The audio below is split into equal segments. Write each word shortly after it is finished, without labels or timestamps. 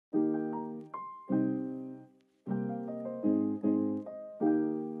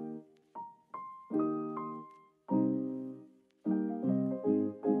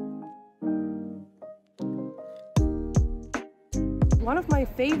one of my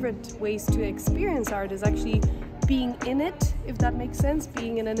favorite ways to experience art is actually being in it, if that makes sense,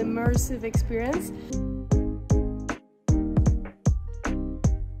 being in an immersive experience.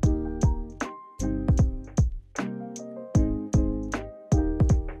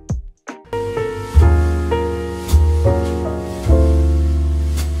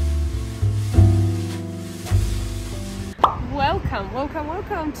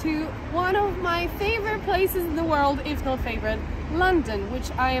 Welcome to one of my favorite places in the world, if not favorite, London, which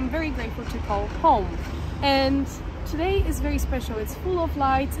I am very grateful to call home. And today is very special. It's full of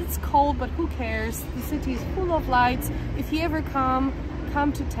lights. It's cold, but who cares? The city is full of lights. If you ever come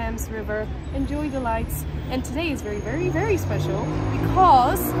to Thames River, enjoy the lights. And today is very special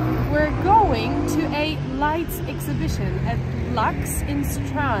because we're going to a lights exhibition at LUX in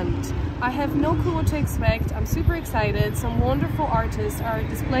Strand. I have no clue what to expect. I'm super excited. Some wonderful artists are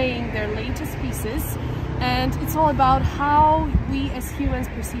displaying their latest pieces, and it's all about how we as humans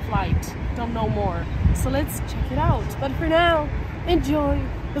perceive light. Don't know more. So let's check it out. But for now, enjoy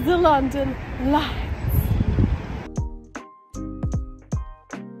the London lights.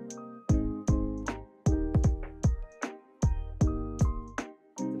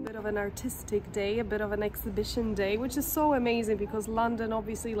 An artistic day, a bit of an exhibition day, which is so amazing because London,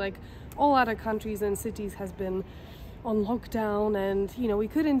 obviously, like all other countries and cities, has been on lockdown, and you know, we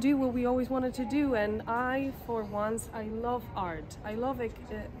couldn't do what we always wanted to do. And I, for once, I love art. I love it,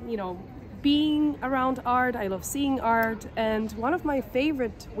 you know, being around art. I love seeing art, and one of my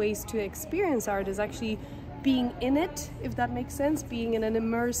favorite ways to experience art is actually being in it, if that makes sense, being in an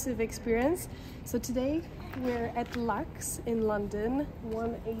immersive experience. So today we're at LUX in London,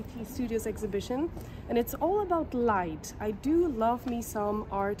 180 Studios exhibition, and it's all about light. I do love me some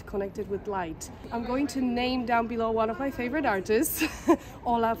art connected with light. I'm going to name down below one of my favorite artists,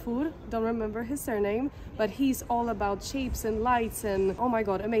 Olafur, don't remember his surname, but he's all about shapes and lights, and oh my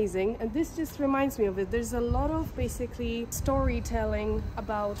god, amazing. And this just reminds me of it. There's a lot of basically storytelling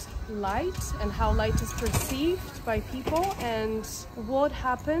about light and how light is perceived by people, and what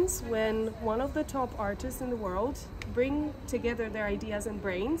happens when one of the top artists in the world bring together their ideas and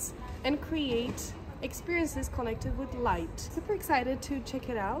brains and create experiences connected with light. Super excited to check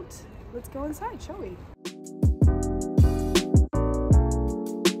it out. Let's go inside, shall we?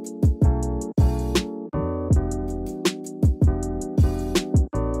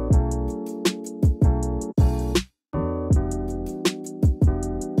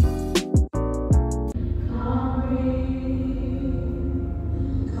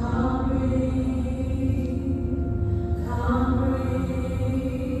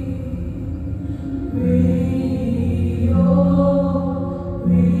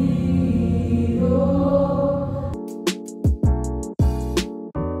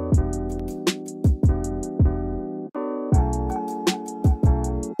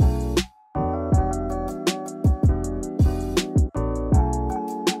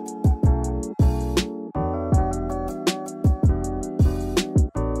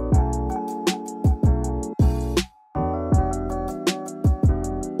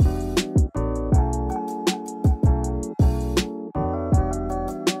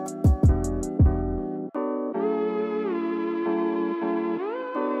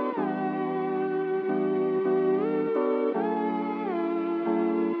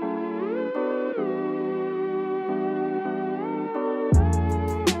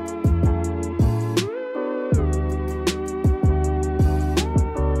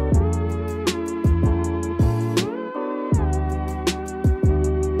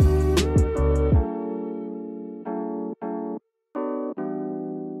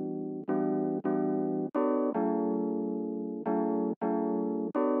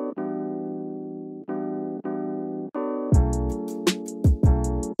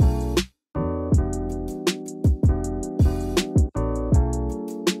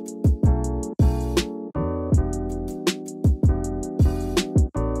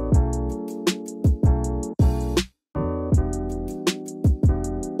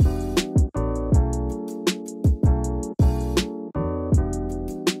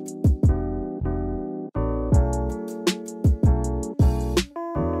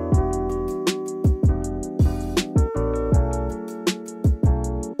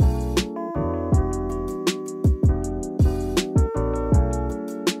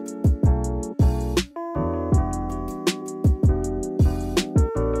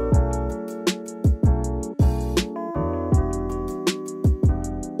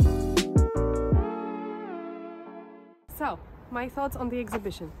 So, my thoughts on the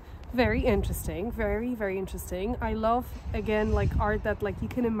exhibition. Very interesting, very interesting. I love, again, like art that like you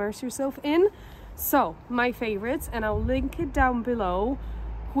can immerse yourself in. So my favorites, and I'll link it down below.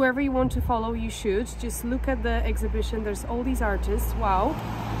 Whoever you want to follow, you should just look at the exhibition. There's all these artists, wow.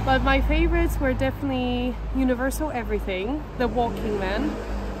 But my favorites were definitely Universal Everything, the Walking Man.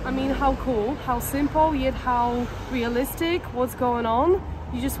 I mean, how cool, how simple, yet how realistic, what's going on.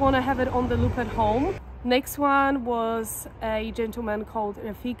 You just want to have it on the loop at home. Next one was a gentleman called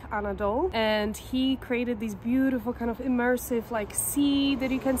Refik Anadol, and he created these beautiful kind of immersive like sea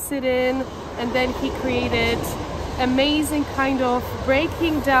that you can sit in, and then he created amazing kind of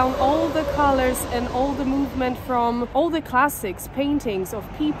breaking down all the colors and all the movement from all the classics paintings of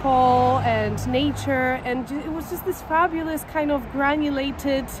people and nature, and it was just this fabulous kind of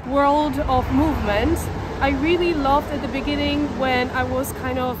granulated world of movement. I really loved at the beginning when I was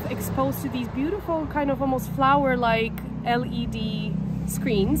kind of exposed to these beautiful kind of almost flower-like LED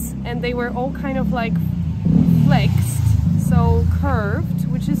screens, and they were all kind of like flexed, so curved,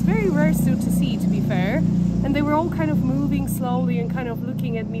 which is very rare still to see, to be fair. And they were all kind of moving slowly and kind of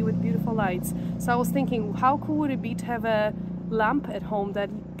looking at me with beautiful lights. So I was thinking, how cool would it be to have a lamp at home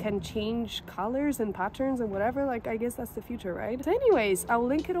that can change colors and patterns and whatever? Like, I guess that's the future, right? So anyways, I'll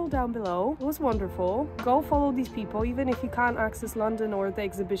link it all down below. It was wonderful. Go follow these people. Even if you can't access London or the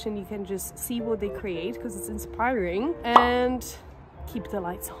exhibition, you can just see what they create because it's inspiring. And keep the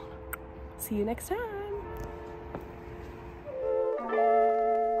lights on. See you next time.